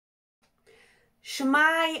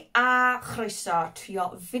Shwmai a chroeso to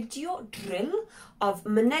your video drill of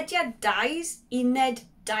MYNEDIAD 2's Uned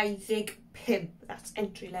 25. That's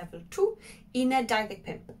entry level 2, Uned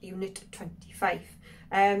 25, Unit 25.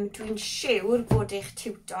 Dwi'n siŵr bod eich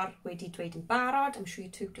tutor wedi dweud yn barod. I'm sure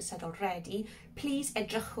your tutor said already. Please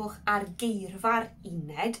edrychwch ar geirfa'r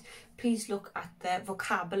uned. Please look at the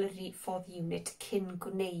vocabulary for the unit cyn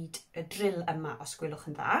gwneud y drill yma os gwelwch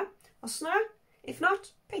yn dda. Os na, if not,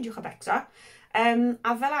 peidiwch a becso.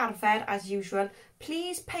 A fel arfer, as usual,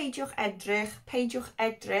 please peidiwch edrych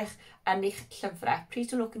yn eich llyfrau. Please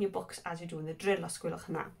don't look in your books as you're doing the drill os gwelwch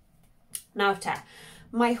yna. Nawr te,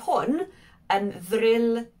 mae hwn yn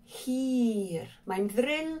ddrill hir. Mae'n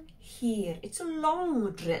ddrill hir. It's a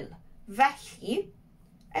long drill. Felly,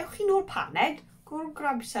 ewch chi nôl paned, go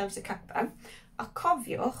grab yourselves a cuppa, a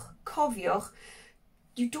cofiwch,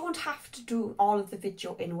 you don't have to do all of the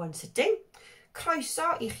video in one sitting.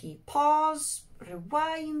 Croeso I chi pause,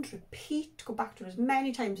 rewind, repeat, go back to as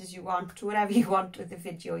many times as you want, to whatever you want with the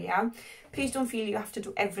video, yeah? Please don't feel you have to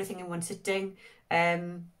do everything in one sitting.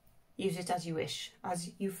 Use it as you wish,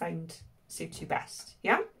 as you find suits you best,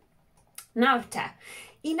 yeah? Nawr te,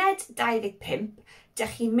 Uned 25,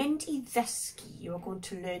 dych chi'n mynd I ddysgu. You are going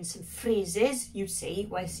to learn some phrases you say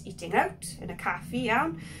whilst eating out in a cafe,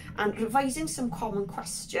 iawn? And revising some common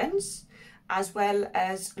questions, as well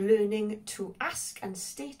as learning to ask and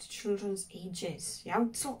state children's ages,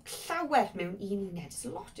 iawn? So, llawer mewn un uned. There's a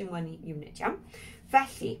lot in one unit, iawn?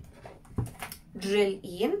 Felly, drill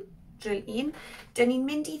 1. Dyn ni'n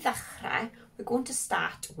mynd I ddechrau. We're going to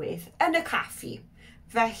start with yn y caffi.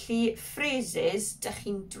 Felly, phrases dych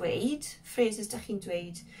chi'n dweud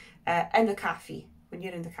yn y caffi, when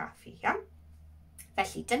you're in the caffi, yeah?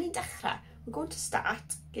 Felly, dyn ni'n dechrau. We're going to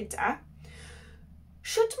start gyda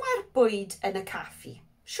Shwd mae'r bwyd yn y caffi?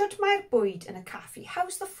 Shwd mae'r bwyd yn y caffi?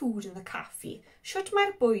 How's the food in the caffi? Shwd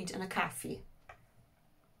mae'r bwyd yn y caffi?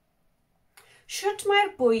 Shwd mae'r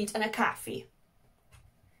bwyd yn y caffi?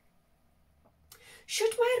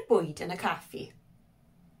 Shwd mae'r bwyd yn y caffi?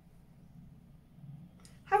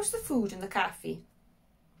 How's the food in the caffi?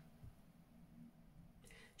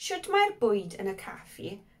 Shwd mae'r bwyd yn y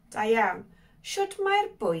caffi? Da iawn. Shwd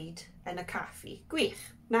mae'r bwyd yn y caffi? Gwych.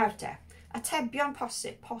 Nawr te. Atebion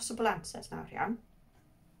possible answers nawr iawn.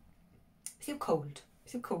 Beth yw cold?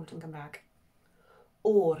 Beth yw cold yn Gymraeg?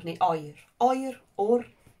 Or neu oer. Oer, or.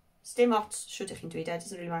 Sdim ots, shwd ych chi'n dweud, it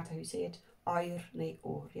doesn't really matter who you say it. Oer neu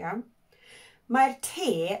or, iawn. Mae'r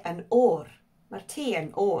te yn or. Mae'r te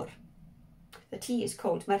yn or. The tea is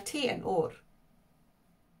cold. Mae'r te yn or.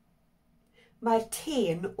 Mae'r te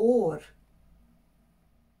yn or.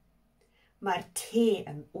 Mae'r te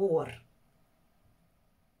yn or.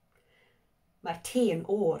 Mae'r te yn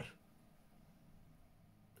or.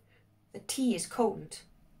 The tea is cold.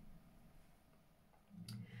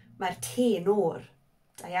 Mae'r te yn or.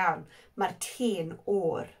 Da iawn. Mae'r te yn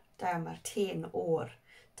or. Da iawn, mae'r te yn or.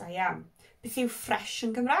 Da iawn. Beth yw fresh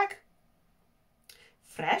yn Gymraeg?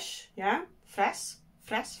 Fresh, yeah.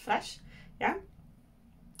 Fresh, yeah.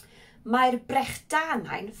 Mae'r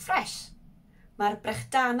brechdanau'n fresh. Mae'r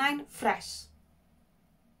brechdanau'n fresh.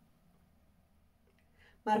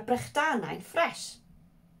 Mae'r brechdanau'n fresh.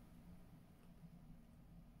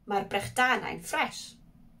 Mae'r brechdanau'n fresh.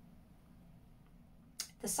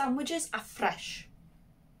 The sandwiches are fresh.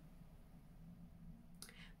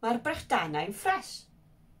 Mae'r brechdanau'n fresh.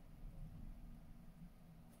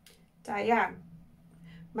 Da iawn.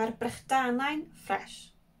 Mae'r brechdanau'n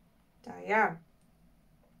fresh. Da iawn.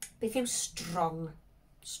 Beth yw strong?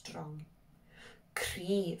 Strong.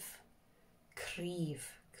 Cryf.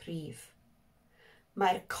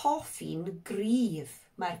 Mae'r coffi'n gryf.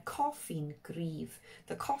 Mae'r coffi'n gryf.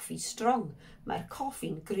 The coffee's strong. Mae'r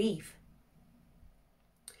coffi'n gryf.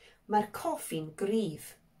 Mae'r coffi'n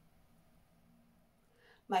gryf.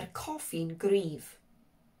 Mae'r coffi'n gryf.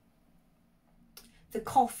 The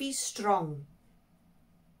coffee's strong.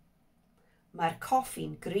 Mae'r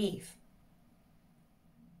coffi'n gryf.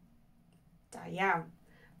 Da iawn.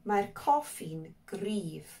 Mae'r coffi'n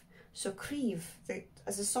gryf. So cryf,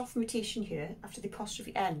 there's a soft mutation here after the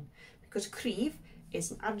apostrophe N, because cryf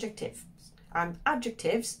is an adjective, and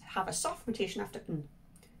adjectives have a soft mutation after N.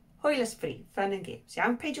 Hwyl ysbryd, fun and games,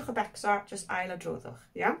 iawn? Peidiwch a becso, just ail adroddwch,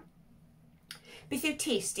 iawn? Beth yw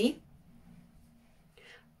tasty?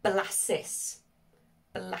 Blasus.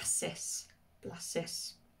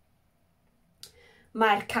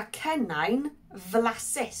 Mae'r cacennau'n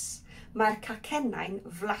flasus. Mae'r cacennau'n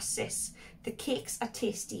flasus. The cakes are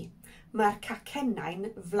tasty. Mae'r cacennau'n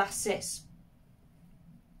flasus.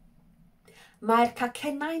 Mae'r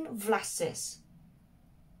cacennau'n flasus.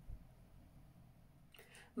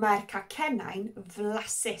 Mae'r cacennau'n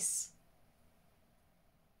flasus.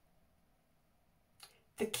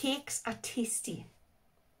 The cakes are tasty.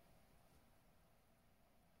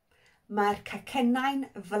 Mae'r cacennau'n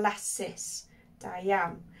flasus. Da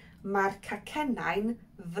iawn. Mae'r cacennau'n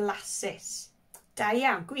flasus. Da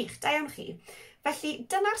iawn, gwych, da iawn chi. Felly,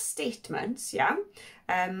 dyna'r statements, iawn.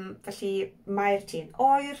 Felly, mae'r te'n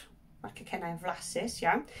oer, mae'r cacennau'n flasus,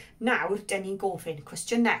 iawn. Nawr, dyn ni'n gofyn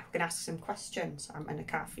cwestiwn now. We're going to ask some questions yn y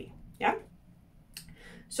caffi, iawn.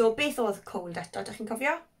 So, beth oedd cold eto, ydych chi'n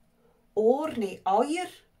cofio? O'r neu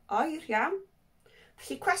oer, oer, iawn.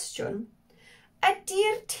 Felly, cwestiwn,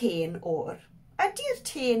 ydy'r te'n o'r? Ydy'r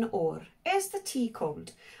te'n o'r? Is the tea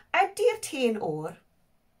cold? Ydy'r te'n o'r?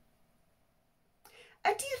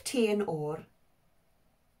 Ydy'r te'n o'r?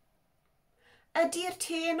 Ydy'r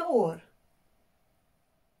te'n o'r?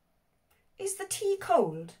 Is the tea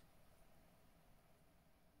cold?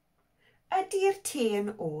 Ydy'r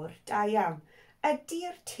te'n o'r? Da iawn.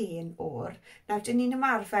 Ydy'r te'n o'r? Nawr, dyn ni'n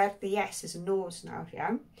ymarfer the yeses and nos nawr,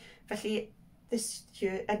 iawn. Felly, this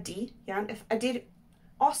here, ydy, iawn.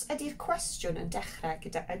 Os ydy'r cwestiwn yn dechrau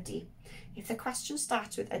gyda ydy, if the question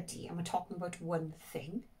starts with ydy, and we're talking about one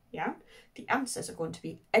thing, yeah, the answers are going to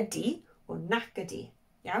be ydy or nac ydy,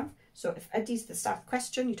 yeah. So if ydy's the start of the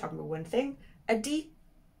question, you're talking about one thing, ydy,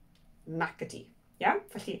 nac ydy, yeah.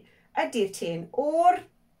 Felly, ydy'r te'n o'r,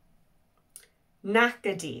 nac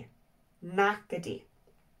ydy, nac ydy,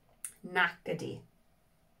 nac ydy,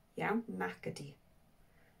 yeah, nac ydy.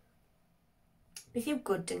 Beth yw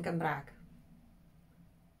good yn Gymraeg?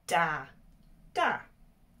 Da, da,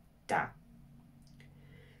 da.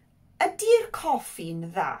 Ydy'r coffi'n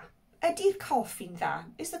dda? Ydy'r coffi'n dda?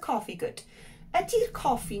 Is the coffee good? Ydy'r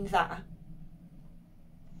coffi'n dda?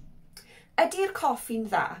 Ydy'r coffi'n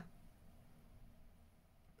dda?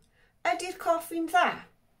 Ydy'r coffi'n dda?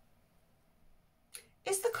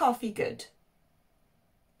 Is the coffee good?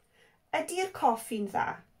 Ydy'r coffi'n dda?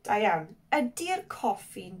 Da iawn. Ydy'r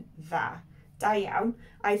coffi'n dda? Da iawn.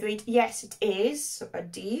 A i ddweud, yes, it is. So,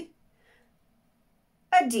 ydy.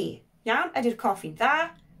 Ydy. Iawn. Ydy'r coffi'n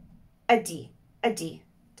dda? Ydy. Ydy.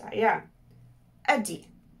 Da iawn. Ydy.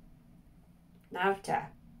 Nawr te.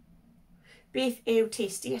 Beth yw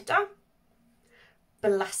tasty eto?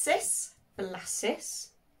 Blasus. Blasus.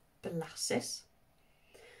 Blasus.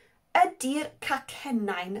 Ydy'r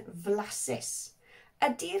cacennau'n flasus?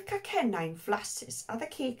 Ydy'r cacennau'n flasus? Are the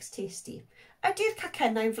cakes tasty? Ydy'r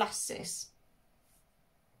cacennau'n flasus?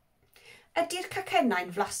 Ydy'r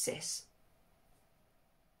cacennau'n flasus?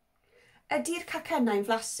 Ydy'r cacennau'n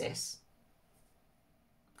flasus?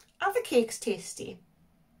 Are the cakes tasty?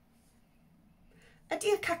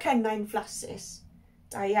 Ydy'r cacennau'n flasus?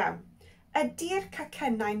 Da iawn. Ydy'r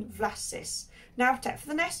cacennau'n flasus? Nawr te, for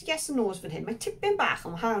the next yes and no's fan hyn, mae tipyn bach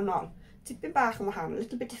yn wahanol. Tipyn bach yn wahanol, a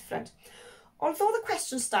little bit different. Although the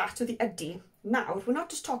question starts with the ydy, now we're not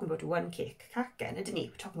just talking about one cake, cacen, ydyn ni?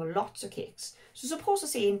 We're talking about lots of cakes. So suppose we're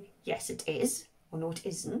saying, yes it is, or no it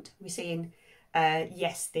isn't. We're saying,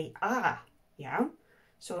 yes they are, yeah?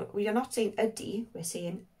 So we are not saying ydy, we're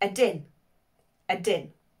saying ydyn. Ydyn,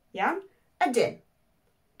 yeah? Ydyn.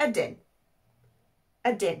 Ydyn.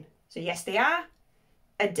 Ydyn. So yes they are,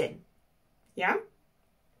 ydyn. Yeah?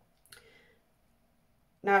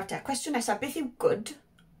 Nawr te, cwestiwn nesaf, beth yw good?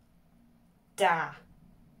 Da.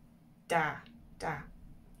 Da. Da.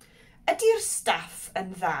 Ydy'r staff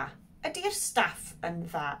yn dda? Ydy'r staff yn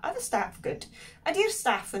dda? Are the staff good? Ydy'r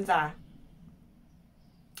staff yn dda?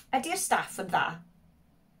 Ydy'r staff yn dda?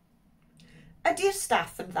 Ydy'r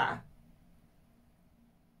staff yn dda?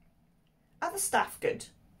 Are the staff good?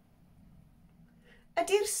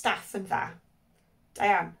 Ydy'r staff yn dda?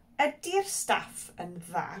 Da iawn. Ydy'r staff yn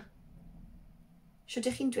dda? Should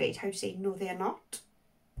ydych chi'n dweud how to say no they are not?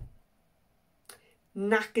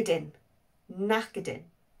 Nac ydyn. Nac ydyn.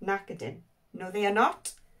 Nac ydyn. No they are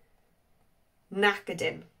not. Nac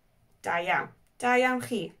ydyn. Da iawn. Da iawn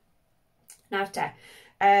chi. Nawr te.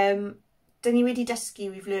 Dyn ni wedi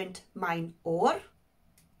dysgu, we've learned mae'n or.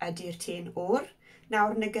 Ydy'r te'n or.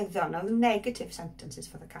 Nawr negyddon, oedd negative sentences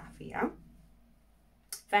for the caffi, iawn.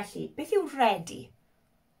 Felly, beth yw ready?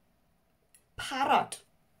 Parod.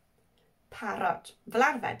 Parod. Fel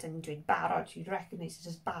arfer, dyn ni'n dweud barod. You'd recognise it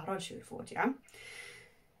as barod, siwr fod, iawn.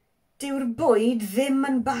 Dyw'r bwyd ddim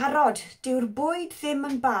yn barod. Dyw'r bwyd ddim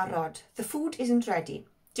yn barod. The food isn't ready.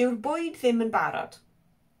 Dyw'r bwyd ddim yn barod.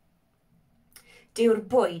 Dyw'r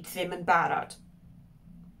bwyd ddim yn barod.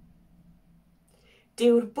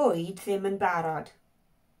 Dyw'r bwyd ddim yn barod.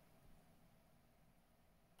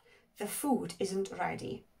 The food isn't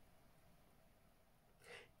ready.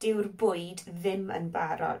 Dyw'r bwyd ddim yn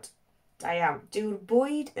barod. Da iawn. Dyw'r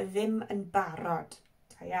bwyd ddim yn barod.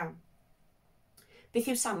 Da Da iawn. Beth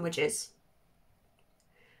yw sandwiches?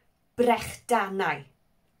 Brechdanau.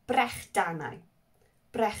 Brechdanau.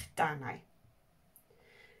 Brechdanau.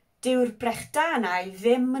 Dyw'r brechdanau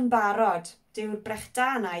ddim yn barod. Dyw'r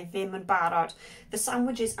brechdanau ddim yn barod. The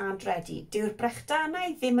sandwiches aren't ready. Dyw'r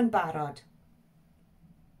brechdanau ddim yn barod.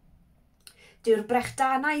 Dyw'r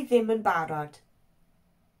brechdanau ddim yn barod.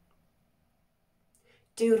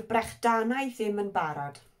 Dyw'r brechdanau ddim yn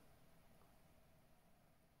barod.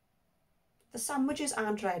 The sandwiches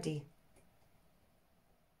aren't ready.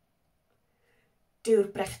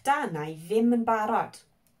 Dyw'r brechdanau ddim yn barod.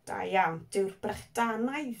 Da iawn. Dyw'r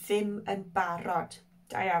brechdanau ddim yn barod.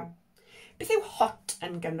 Da iawn. Beth yw hot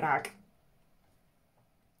yn Gymraeg?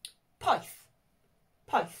 Poeth.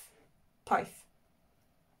 Poeth. Poeth.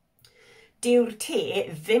 Dyw'r te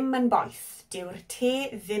ddim yn boeth. Dyw'r te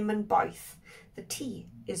ddim yn boeth. The tea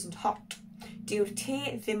isn't hot. Dyw'r te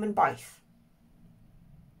ddim yn boeth.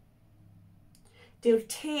 Dyw'r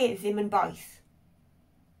te ddim yn boeth.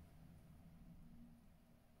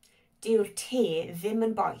 Dyw'r te ddim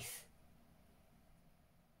yn boeth.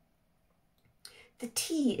 The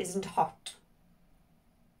tea isn't hot.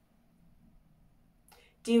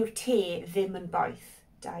 Dyw'r te ddim yn boeth.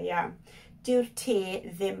 Da iawn. Dyw'r te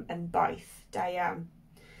ddim yn boeth. Da iawn.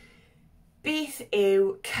 Beth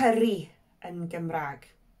yw curry yn Gymraeg?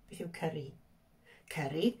 Beth yw curry?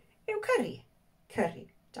 Curry yw curry. Curry.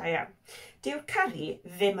 Da iawn. Dyw'r curry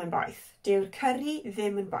ddim yn boeth. Dyw'r curry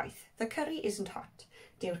ddim yn boeth. The curry isn't hot.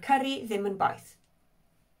 Dyw'r curry ddim yn boeth.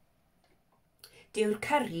 Dyw'r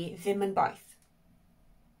curry ddim yn boeth.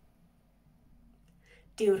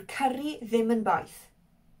 Dyw'r curry ddim yn boeth.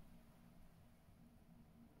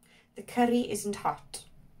 The curry isn't hot.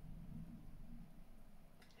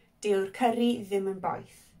 Dyw'r curry ddim yn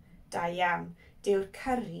boeth. Da iawn. Dyw'r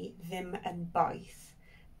curry ddim yn boeth.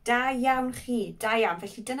 Da iawn chi. Da iawn.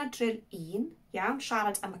 Felly dyna drill 1. Iawn.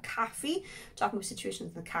 Siarad am y caffi. Talking about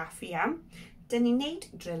situations in the caffi. Iawn. Dyn ni'n neud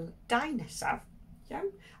drill 2 nesaf.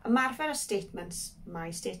 Iawn. Ymarfer y statements. My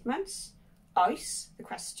statements. Oes, the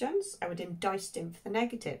questions. A wedyn does dim for the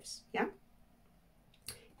negatives. Iawn.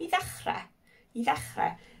 I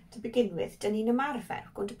ddechrau, to begin with, dyn ni'n ymarfer.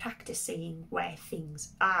 We're going to practice saying where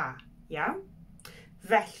things are. Iawn.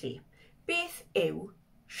 Felly, beth yw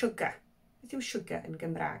sugar? Beth yw sugar yn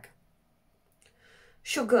Gymraeg?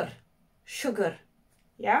 Sugar. Sugar.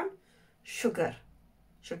 Iawn? Sugar.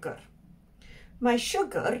 Sugar. Mae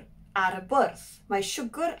sugar ar y bwrdd. Mae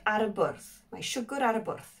sugar ar y bwrdd. Mae sugar ar y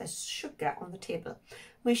bwrdd. There's sugar on the table.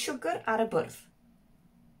 Mae sugar ar y bwrdd.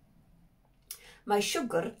 Mae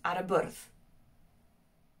sugar ar y bwrdd.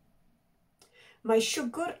 Mae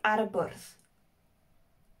sugar ar y bwrdd.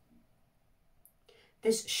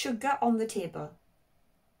 There's sugar on the table.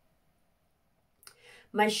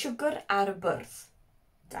 Mae sugar ar y bwrdd.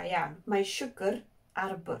 Da iawn. Mae sugar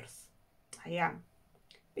ar y bwrdd. Da iawn.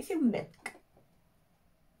 Beth yw milk?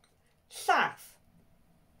 Llaeth.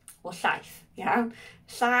 O llaeth. Iawn.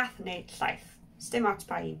 Llaeth neu llaeth. Dim ots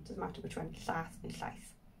pa un. Doesn't matter which one. Llaeth neu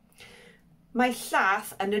llaeth. Mae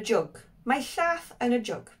llaeth yn y jwg. Mae llaeth yn y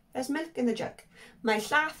jwg. There's milk in the jug. Mae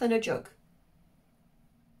llaeth yn y jwg.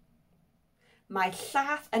 Mae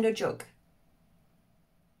llaeth yn y jwg.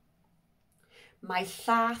 Mae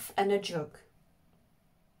llaeth yn y jwg.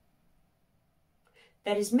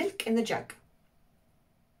 There is milk in the jug.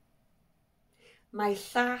 Mae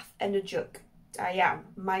llaeth yn y jwg. Da iawn.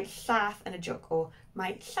 Mae llaeth yn y jwg. O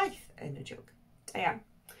mae llaeth yn y jwg. Da iawn.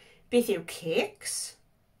 Beth yw cakes?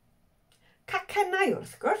 Cacennau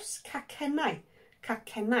wrth gwrs. Cacennau.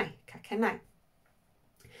 Cacennau. Cacennau.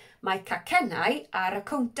 Mae cacennau ar y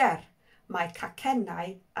counter. Mae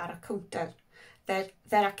cacennau ar y counter.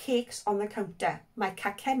 There are cakes on the counter. Mae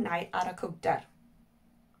cacennau ar y counter.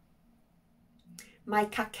 Mae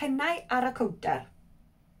cacennau ar y counter.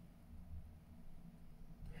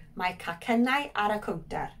 Mae cacennau ar y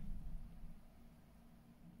counter.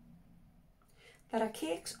 There are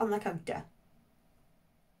cakes on the counter.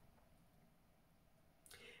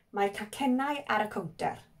 Mae cacennau ar y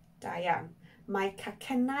counter. Da iawn. Mae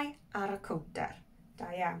cacennau ar y counter.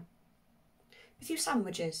 Da iawn. Beth yw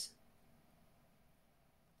sandwiches?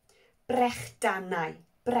 Brechdanau.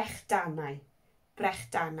 Brechdanau.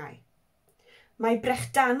 Brechdanau. Mae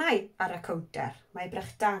brechdanau ar y counter. Mae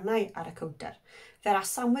brechdanau ar y counter. There are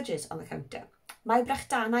sandwiches on the counter. Mae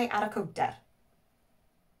brechdanau ar y counter.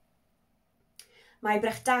 Mae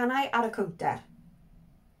brechdanau ar y counter.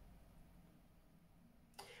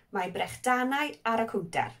 Mae brechdanau ar y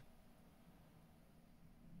counter.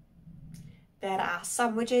 There are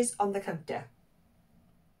sandwiches on the counter.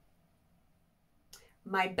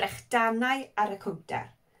 Mae brechdanau ar y counter.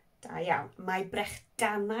 Da iawn. Mae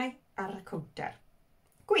brechdanau ar y counter.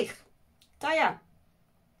 Gwych. Da iawn.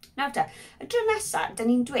 Nawr te, y dro nesaf, da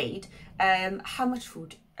ni'n dweud how much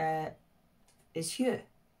food is here.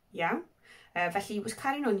 Iawn. Felly, was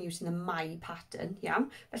carrying on using the my pattern. Iawn.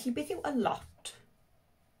 Felly, beth yw a lot?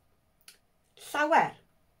 Llawer.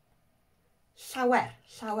 Llawer.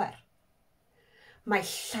 Llawer. Mae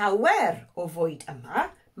llawer o fwyd yma.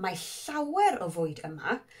 Mae llawer o fwyd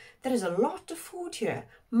yma. There is a lot of food here.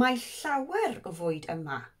 Mae llawer o fwyd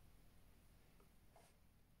yma.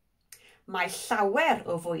 Mae llawer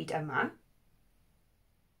o fwyd yma.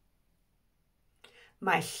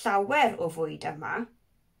 Mae llawer o fwyd yma.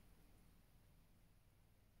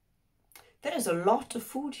 There is a lot of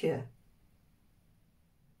food here.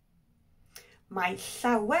 Mae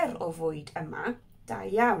llawer o fwyd yma. Da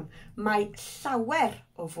iawn. Mae llawer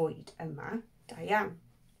o fwyd yma. Da iawn.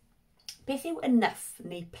 Beth yw enough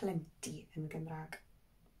neu plenty yn Gymraeg?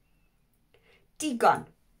 Digon.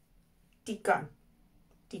 Digon.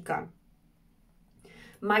 Digon.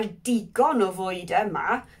 Mae digon o fwyd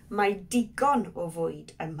yma. Mae digon o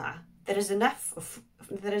fwyd yma. There is enough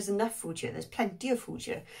food here. There's plenty of food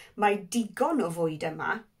here. Mae digon o fwyd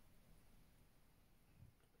yma.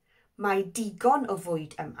 Mae digon o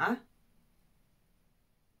fwyd yma.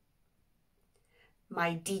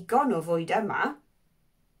 Mae digon o fwyd yma.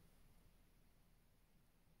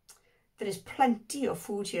 There is plenty of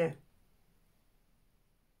food here.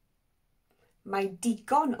 Mae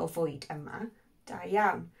digon o fwyd yma. Da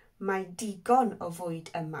iawn. Mae digon o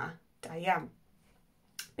fwyd yma. Da iawn.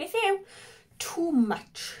 Beth yw too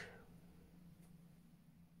much?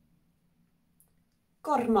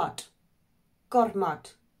 Gormod.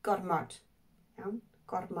 Gormod. Gormod. Iawn.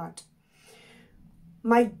 Gormod.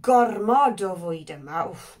 Mae gormod o fwyd yma.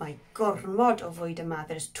 Mae gormod o fwyd yma.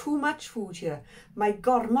 There is too much food here. Mae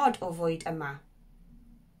gormod o fwyd yma.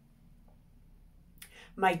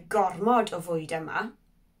 Mae gormod o fwyd yma.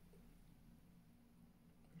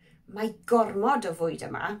 Mae gormod o fwyd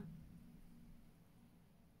yma.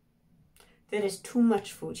 There is too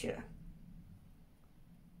much food here.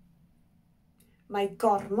 Mae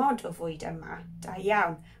gormod o fwyd yma. Da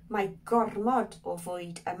iawn. Mae gormod o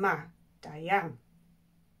fwyd yma. Da iawn.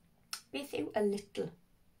 Beth yw a little?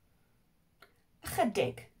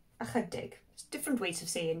 Ychydig. Ychydig. There's different ways of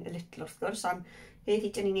saying a little wrth gwrs, ond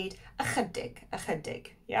heddi dyn ni'n neud ychydig.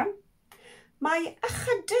 Ychydig. Iawn? Mae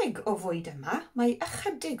ychydig o fwyd yma. Mae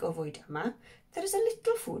ychydig o fwyd yma. There is a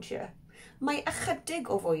little food here. Mae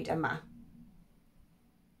ychydig o fwyd yma.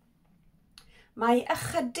 Mae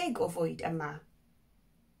ychydig o fwyd yma.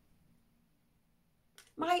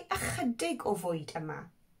 Mae ychydig o fwyd yma.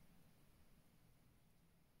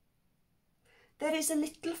 There is a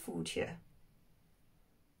little food here.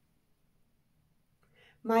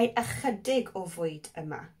 Mae ychydig o fwyd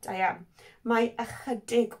yma. Da iawn. Mae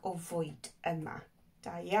ychydig o fwyd yma.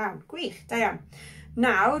 Da iawn. Gwych. Da iawn.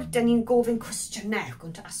 Nawr, dyn ni'n gofyn cwestiynau. We're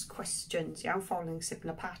going to ask questions, iawn, following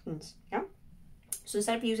similar patterns. Iawn? So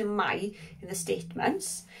instead of using my in the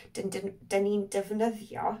statements, dyn ni'n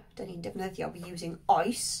defnyddio, we're using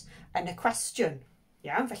oes yn y cwestiwn.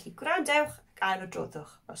 Iawn? Felly gwrandewch ac ail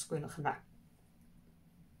adroddwch os gwylwch yma.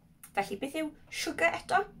 Felly, beth yw sugar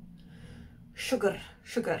eto? Sugar,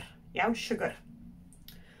 sugar. Iawn, sugar.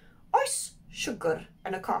 Oes sugar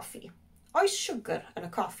yn y coffi? Oes sugar yn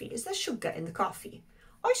y coffi? Is there sugar in the coffee?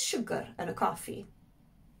 Oes sugar yn y coffi?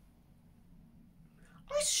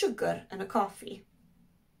 Oes sugar yn y coffi?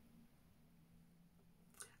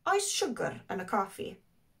 Oes sugar yn y coffi?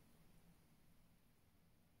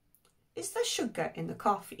 Is there sugar in the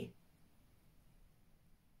coffee?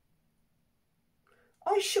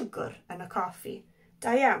 Oes sugar yn y coffi?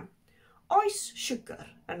 Da iawn. Oes sugar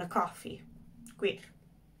yn y coffi? Gwych.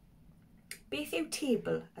 Beth yw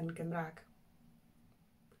table yn Gymraeg?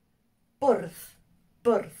 Bwrdd.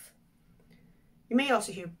 Bwrdd. You may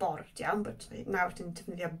also hear bord, iawn, but nawr dyn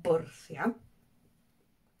defnyddio bwrdd, iawn.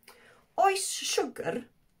 Oes sugar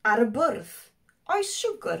ar y bwrdd? Oes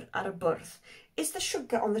sugar ar y bwrdd? Is there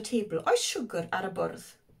sugar on the table? Oes sugar ar y bwrdd?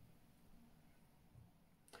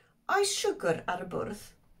 Oes sugar ar y bwrdd?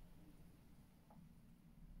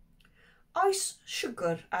 Oes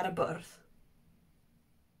sugar ar y bwrdd?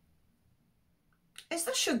 Is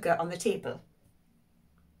there sugar on the table?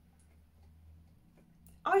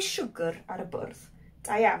 Oes sugar ar y bwrdd?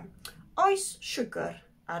 Da iawn. Oes sugar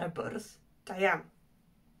ar y bwrdd? Da iawn.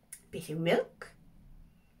 Beth yw milk?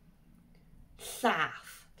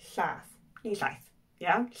 Llaeth. Llaeth. Neu llaeth.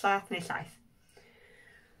 Iawn? Llaeth neu llaeth.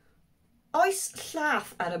 Oes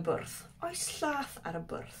llaeth ar y bwrdd? Oes llaeth ar y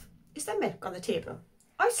bwrdd? Is there milk on the table?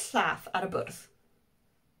 Oes llaeth ar y bwrdd?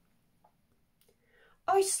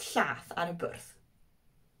 Oes llaeth ar y bwrdd?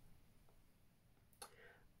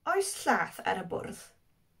 Oes llaeth ar y bwrdd?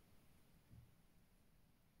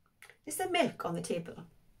 Is there milk on the table?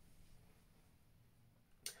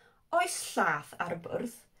 Oes llaeth ar y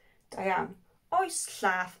bwrdd? Da iawn. Oes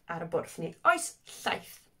llaeth ar y bwrdd, neu oes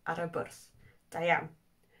llaeth ar y bwrdd? Da iawn.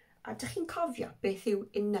 A dych chi'n cofio beth yw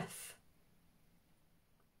enough?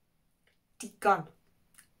 Digon.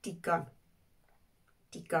 Digon.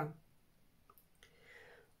 Digon.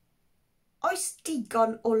 Oes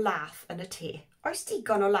digon o laeth yn y te? Oes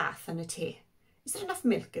digon o laeth yn y te? Is there enough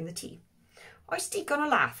milk in the tea? Oes digon o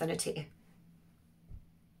laeth yn y te?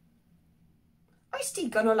 Oes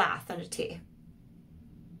digon o laeth yn y te?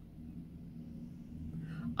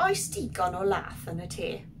 Oes digon o laeth yn y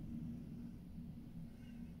te?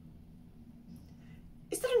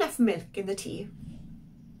 Is there enough milk in the tea?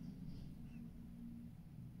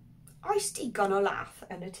 Oes digon o laeth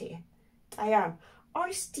yn y te? Da iawn.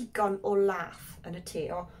 Oes digon o laeth yn y te?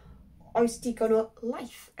 O oes digon o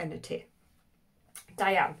laeth yn y te? Da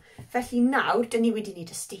iawn. Felly nawr, dyn ni wedi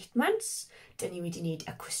wneud y statements, dyn ni wedi wneud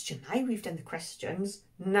y cwestiynau, we've done the questions.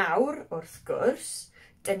 Nawr, wrth gwrs,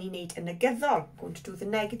 dyn ni'n wneud y negyddol, going to do the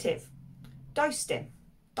negative. Does dim.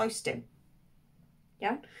 Does dim.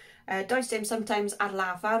 Iawn? Does dim sometimes ar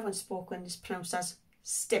lafar when spoken is pronounced as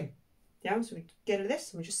stim. Iawn? So we get rid of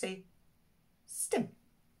this and we just say stim.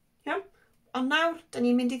 Iawn? Ond nawr, dyn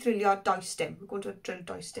ni'n mynd I ddrilio does dim. We're going to drill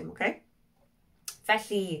does dim, okay?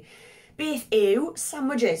 Felly, beth yw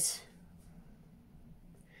sandwiches?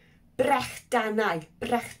 Brechdanau,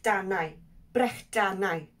 brechdanau,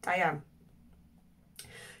 brechdanau. Da iawn.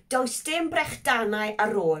 Does dim brechdanau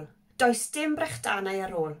ar ôl. Does dim brechdanau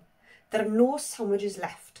ar ôl. There are no sandwiches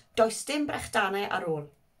left. Does dim brechdanau ar ôl.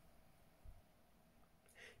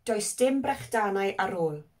 Does dim brechdanau ar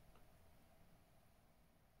ôl.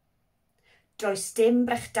 Does dim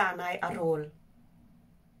brechdanau ar ôl.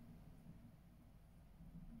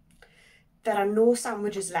 There are no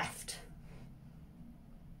sandwiches left.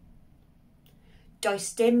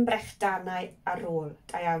 Does dim brechdanau ar ôl.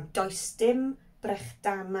 Da iawn. Does dim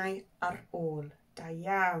brechdanau ar ôl. Da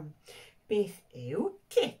iawn. Beth yw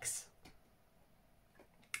cakes?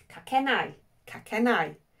 Cacennau.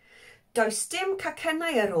 Cacennau. Does dim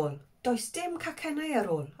cacennau ar ôl. Does dim cacennau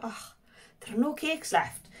ar ôl. Oh, there are no cakes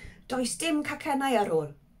left. Does dim cacennau ar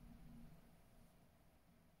ôl.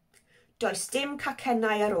 Does dim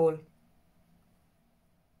cacennau ar ôl.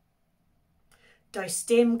 Does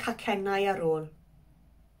dim cacennau ar ôl.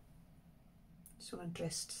 So yn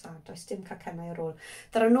drist, sad. Does dim cacennau ar ôl.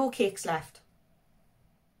 There are no cakes left.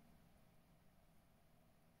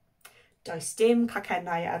 Does dim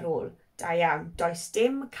cacennau ar ôl. Da iawn. Does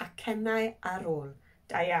dim cacennau ar ôl.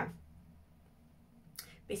 Da iawn.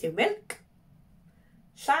 Beth yw milk?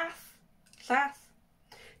 Llaeth. Llaeth.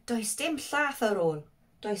 Does dim llaeth ar ôl.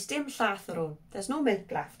 Does dim llaeth ar ôl. There's no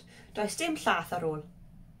milk left. Does dim llaeth ar ôl.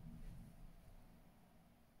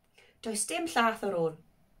 Does dim llaeth ar ôl.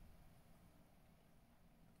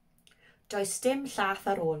 Does dim llaeth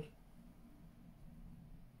ar ôl.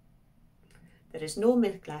 There is no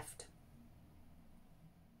milk left.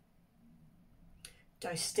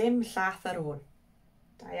 Does dim llaeth ar ôl.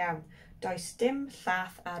 Da iawn. Does dim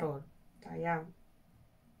llaeth ar ôl. Da iawn.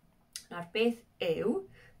 Nawr beth yw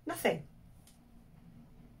nothing?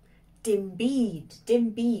 Dim byd. Dim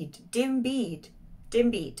byd. Dim byd.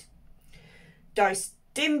 Dim byd. Does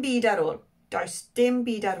dim byd ar ôl. Does dim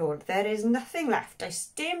byd ar ôl. There is nothing left. Does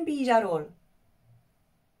dim byd ar ôl.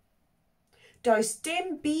 Does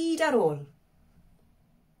dim byd ar ôl.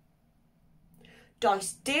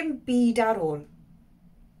 Does dim byd ar ôl.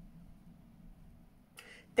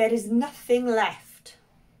 There is nothing left.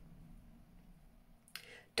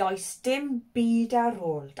 Does dim byd ar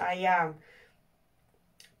ôl. Da iawn.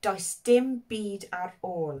 Does dim byd ar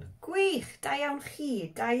ôl. Gwych. Da iawn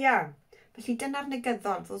chi. Da iawn. Felly dyna'r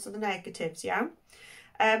negyddol, those are the negatives, iawn.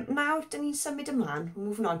 Nawr, dyn ni'n symud ymlaen, we're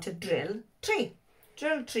moving on to drill 3.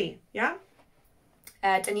 Drill 3, iawn.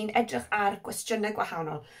 Dyn ni'n edrych ar gwestiynau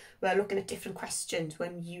gwahanol. We're looking at different questions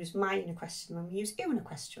when we use my in a question, when we use you in a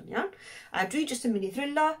question, iawn. Dwi just yn mynd I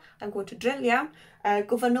ddrillo, I'm going to drill, iawn.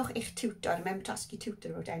 Gofynnwch eich tutor, remember to ask your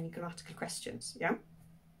tutor about any grammatical questions, iawn.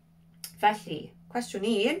 Felly, cwestiwn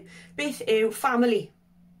 1, beth yw family?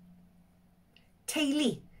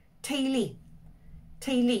 Teulu. Teulu.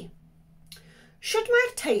 Teulu. Shwd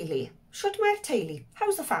mae'r teulu? Shwd mae'r teulu?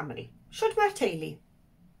 How's the family? Shwd mae'r teulu?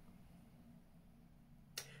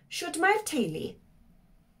 Shwd mae'r teulu?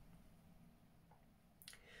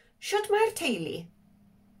 Shwd mae'r teulu?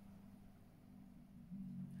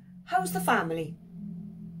 How's the family?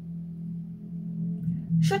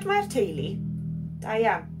 Shwd mae'r teulu? Da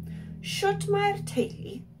iawn. Shwt mae'r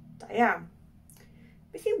teulu? Da iawn.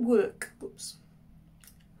 Beth yw work? Oops.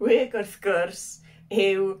 Work wrth gwrs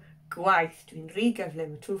yw gwaith. Dwi'n rhy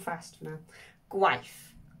gyflym, too fast fyna.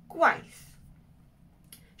 Gwaith. Gwaith.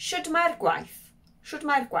 Shwt mae'r gwaith? Shwt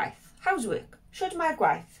mae'r gwaith? How's work? Shwt mae'r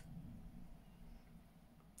gwaith?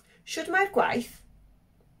 Shwt mae'r gwaith?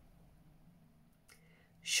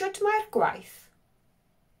 Shwt mae'r gwaith?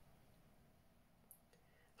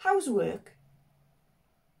 How's work?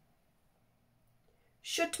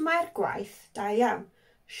 Shwt mae'r gwaith? Da iawn.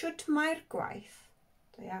 Shwt mae'r gwaith?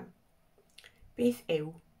 Da iawn. Beth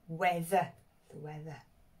yw weather? The weather.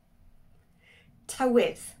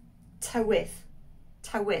 Tywydd. Tywydd.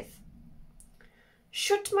 Tywydd.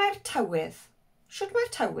 Shwt mae'r tywydd? Shwt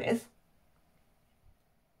mae'r tywydd?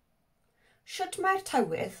 Shwt mae'r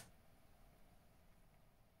tywydd?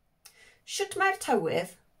 Shwt mae'r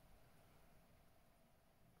tywydd?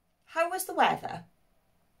 How was the weather?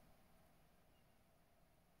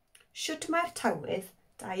 Shwt mae'r tywydd?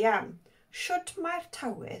 Da iawn. Shwt mae'r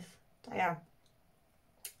tywydd? Da iawn.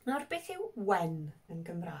 Nawr, beth yw when yn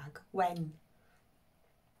Gymraeg? When.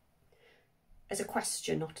 As a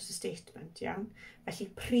question, not as a statement, iawn. Felly,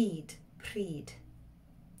 pryd, pryd.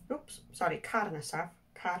 Oops, sorry, car nesaf.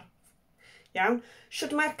 Car. Iawn.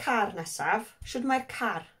 Shwt mae'r car nesaf? Shwt mae'r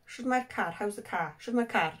car? Shwt mae'r car? How's the car? Shwt mae'r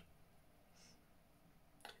car?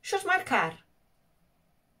 Shwt mae'r car?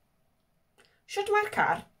 Shwt mae'r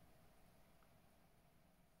car?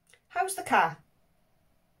 How's the car?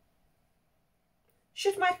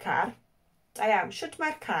 Shwt mae'r car? Da iawn, shwt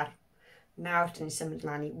mae'r car? Nawr, dyn ni symud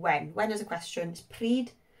ymlaen i when. When is a question. It's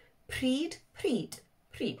pryd, pryd, pryd,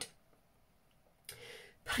 pryd.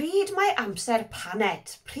 Pryd mae amser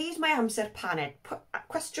paned? Pryd mae amser paned?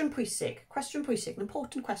 Cwestiwn pwysig. Cwestiwn pwysig. An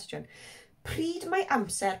important question. Pryd mae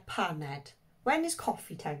amser paned? When is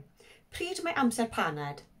coffee time? Pryd mae amser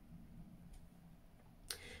paned?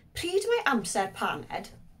 Pryd mae amser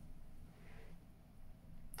paned?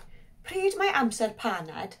 Pryd mae amser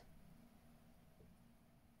paned?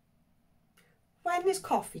 When is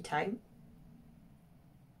coffee time?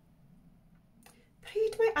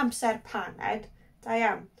 Pryd mae amser paned? Da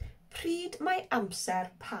iawn. Pryd mae amser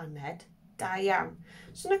paned? Da iawn.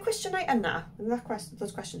 So yna cwestiynau yna,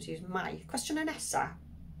 those questions use my. Cwestiynau nesa,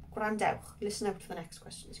 gwrandewch. Listen out for the next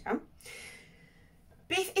questions, iawn.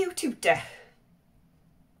 Beth yw tutor?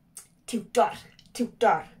 Tutor,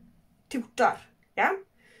 tutor, tutor, iawn.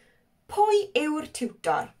 Pwy yw'r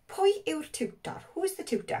tutor? Pwy yw'r tutor? Who is the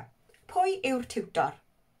tutor? Pwy yw'r tutor?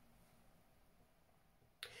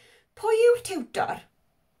 Pwy yw'r tutor?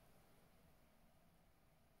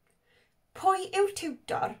 Pwy yw'r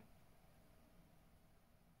tutor?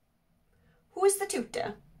 Who is the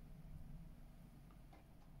tutor?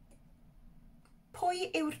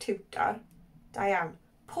 Pwy yw'r tutor? Da iawn.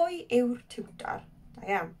 Pwy yw'r tutor? Da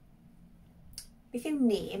iawn. Beth yw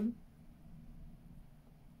name?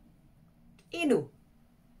 Enw.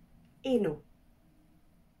 Enw.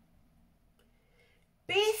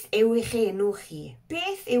 Beth yw eich enw chi?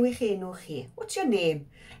 Beth yw eich enw chi? What's your name?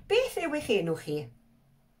 Beth yw eich enw chi?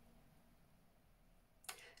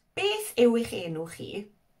 Beth yw eich enw chi?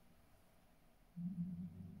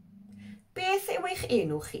 Beth yw eich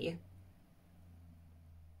enw chi?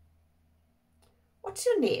 What's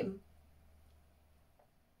your name?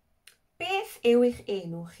 Beth yw eich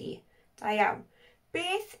enw chi? Da iawn.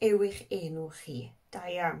 Beth yw eich enw chi? Da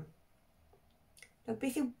iawn. Now,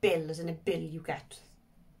 beth yw bill, as in a bill you get?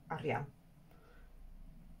 Arian.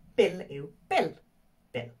 Bill yw bill.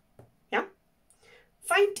 Bill. Yeah?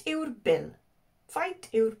 Faint yw'r bill? Faint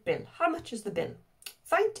yw'r bill? How much is the bill?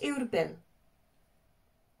 Faint yw'r bill?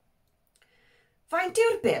 Faint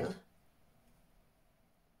yw'r bill?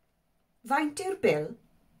 Faint yw'r bill?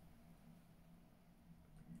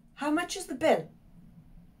 How much is the bill?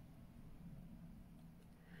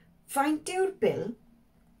 Faint yw'r bill?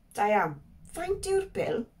 Da iawn. Faint yw'r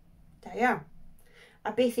bill? Da iawn.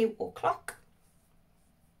 A beth yw o'clock?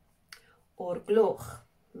 O'r gloch.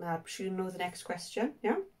 Now, should you know the next question?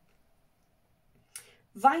 Yeah?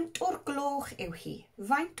 Faint o'r gloch yw hi?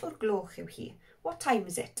 Faint o'r gloch yw hi? What time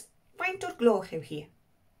is it? Faint o'r gloch yw hi?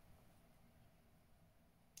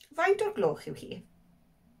 Faint o'r gloch yw hi?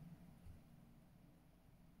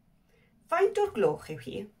 Faint o'r gloch yw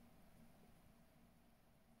hi?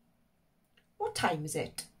 What time is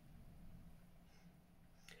it?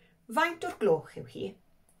 Faint o'r gloch yw hi?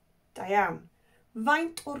 Da iawn.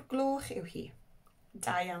 Faint o'r gloch yw hi?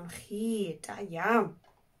 Da iawn chi, da iawn.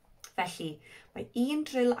 Felly, mae un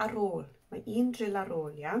drill ar ôl. Mae un drill ar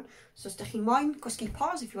ôl, iawn. So os ydych chi moyn gwasgu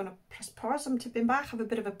pause, if you want to press pause am tipyn bach, have a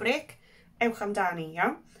bit of a break, ewch amdani,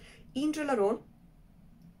 iawn. Un drill ar ôl.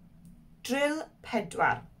 Drill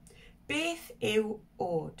 4. Beth yw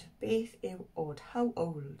od? Beth yw od? How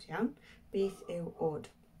old, iawn? Beth yw od?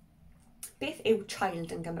 Beth yw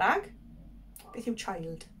child yn Gymraeg? Beth yw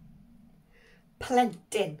child?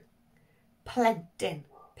 Plentyn. Plentyn.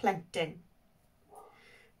 Plentyn.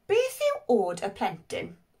 Beth yw od y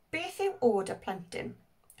plentyn? Beth yw od y plentyn?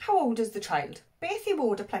 How old is the child? Beth yw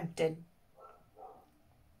od y plentyn?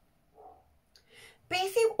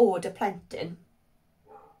 Beth yw od y plentyn?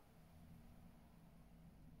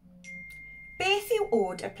 Beth yw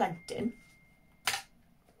od y plentyn?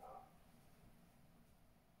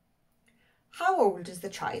 How old is the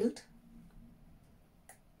child?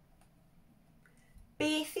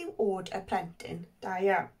 Beth yw od y plentyn? Da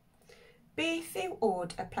iawn. Beth yw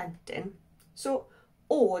od y plentyn? So,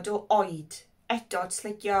 od o oed. Eto, it's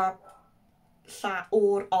like your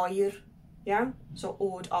o'r oer, iawn? So,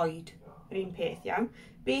 od oed, yr un peth, iawn?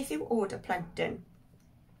 Beth yw od y plentyn?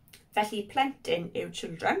 Felly, plentyn yw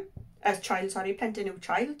children. Child, sorry, plentyn yw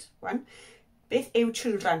child, one. Beth yw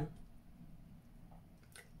children?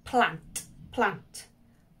 Plant, plant,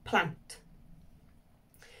 plant.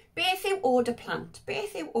 Beth yw od y plant?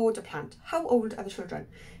 Beth yw od y plant? How old are the children?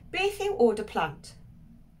 Beth yw od y plant?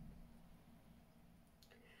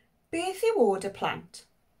 Beth yw od y plant?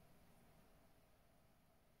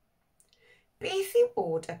 Beth yw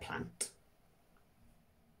od y plant?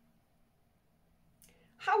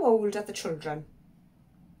 How old are the children?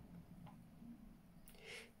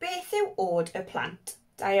 Beth yw od y plant?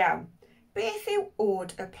 Da iawn. Beth yw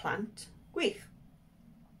od y plant? Gwych.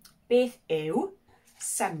 Beth yw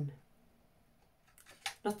sun?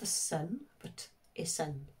 Not the sun, but a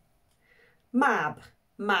sun. Mab,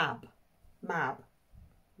 mab, mab,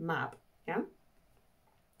 mab. Iawn?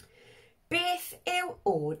 Beth yw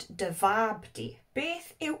od dy fab di?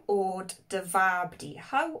 Beth yw od dy fab di?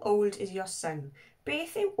 How old is your son?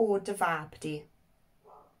 Beth yw od dy fab di?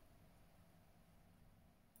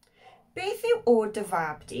 Beth yw od dy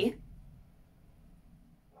fab di?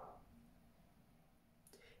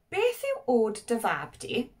 Beth yw od dy fab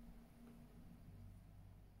di?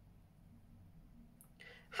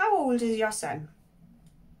 How old is your son?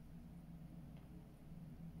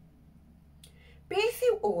 Beth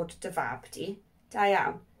yw od dy fab di? Da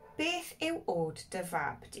iawn. Beth yw od dy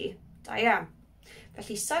fab di? Da iawn.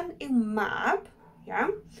 Felly son yw mab,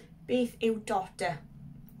 iawn. Beth yw daughter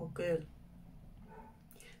or girl?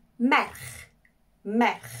 Merch,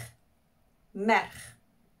 merch, merch.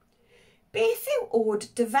 Beth yw od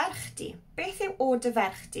dy ferch di? Beth yw od dy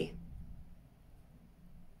ferch di?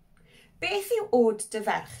 Beth yw od dy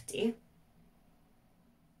ferch di?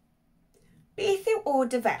 Beth yw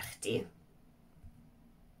od dy ferch di?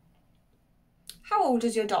 How old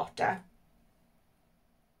is your daughter?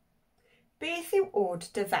 Beth yw od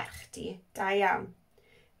dy ferch di? Da iawn.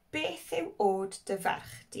 Beth yw od dy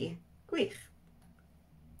ferch di? Gwych.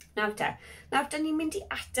 Nawr te, ni'n mynd i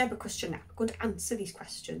ateb y cwestiynau. We're going to answer these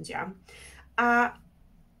questions, yeah? A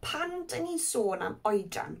pan dyn ni'n sôn am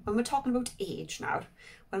oedran, when we're talking about age now,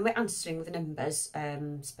 when we're answering with the numbers,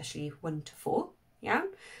 especially 1 to 4, yeah?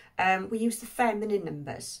 We use the feminine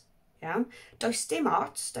numbers. Yeah? Does dim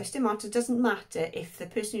ots, it doesn't matter if the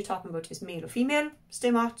person you're talking about is male or female.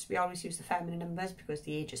 Dim ots, we always use the feminine numbers because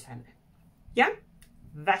the age is feminine. Yeah?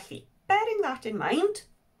 Felly, bearing that in mind,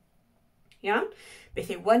 yeah? Beth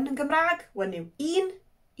yw 1 yn Gymraeg? 1 yw 1,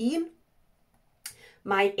 1.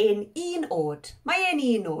 Mae e'n 1 od. Mae e'n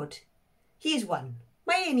 1 od. He is 1.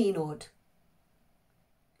 Mae e'n 1 od.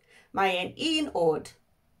 Mae e'n 1 od.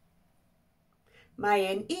 Mae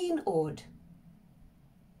e'n 1 od.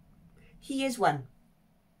 He is 1.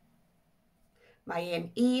 Mae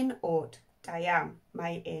e'n 1 od. Da iawn.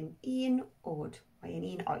 Mae e'n 1 od. Mae e'n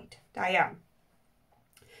 1 oed. Da iawn.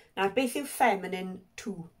 Nawr, beth yw feminine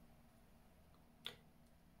 2?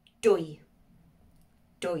 2.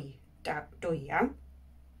 2. Dwy, iawn.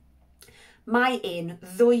 Mae e'n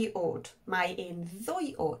 2 od. Mae e'n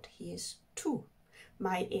 2 od. He is 2.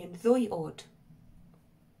 Mae e'n 2 od.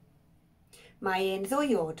 Mae e'n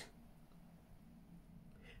 2 od.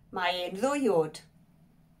 Mae e'n 2 od.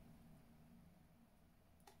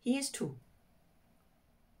 He is 2.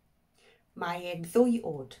 Mae e'n 2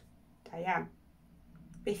 od. Da iawn.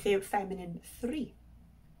 Beth yw feminine 3?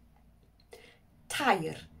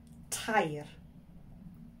 Tair. Tair.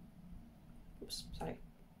 Oops, sorry.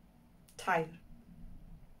 Tair.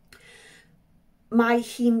 Mae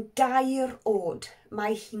hi'n 2 od.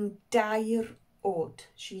 Mae hi'n 2 od.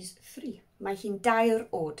 She's 3. Mae hi'n 2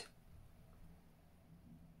 od.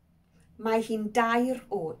 Mae hi'n 2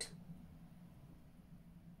 od.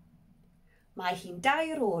 Mae hi'n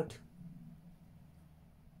 2 od.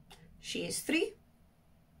 She is 3.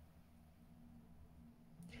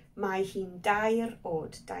 Mae hi'n 2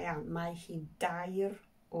 oed. Da iawn. Mae hi'n 2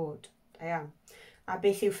 oed. Da iawn. A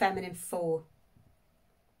beth yw feminine 4?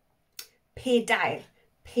 Pedair.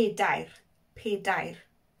 Pedair. Pedair.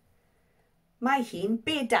 Mae hi'n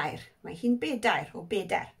 4. Mae hi'n 4 o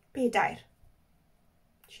bedair. Bedair.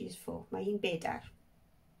 She's 4. Mae hi'n 4.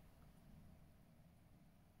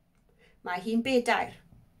 Mae hi'n 4.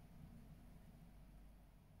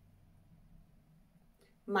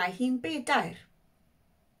 Mae hi'n 4.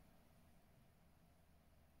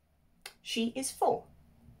 She is 4.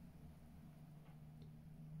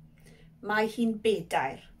 Mae hi'n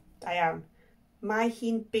 4. Da iawn. Mae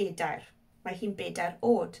hi'n 4. Mae hi'n 4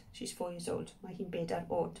 oed. She's 4 years old. Mae hi'n 4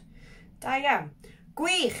 oed. Da iawn.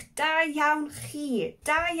 Gwych. Da iawn chi.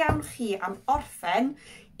 Da iawn chi am orffen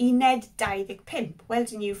Uned 25. Well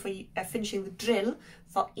done you for finishing the drill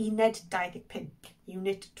for Uned 25.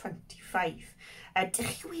 Unit 25.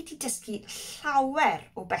 Dych chi wedi dysgu llawer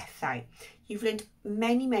o bethau. You've learned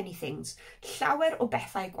many things. Llawer o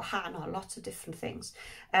bethau gwahanol, lots of different things.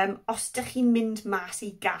 Os dych chi'n mynd mas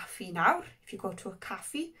i gaffi nawr, if you go to a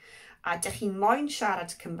caffi, a dych chi'n moyn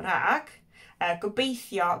siarad Cymraeg,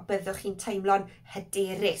 gobeithio byddwch chi'n teimlo'n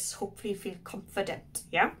hyderus, hopefully you feel confident,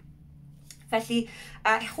 yeah? Felly,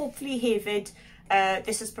 hopefully hefyd,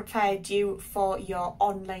 this has prepared you for your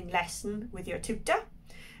online lesson with your tutor.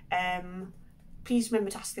 Please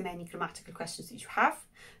remember to ask them any grammatical questions that you have.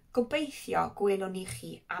 Gobeithio gwelwn ni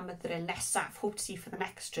chi am y drill nesaf. Hope to see you for the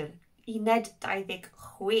next drill. Uned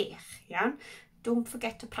 26, yeah? Don't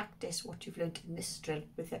forget to practice what you've learned in this drill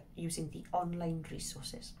with using the online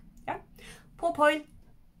resources. Yeah? Pob hwyl!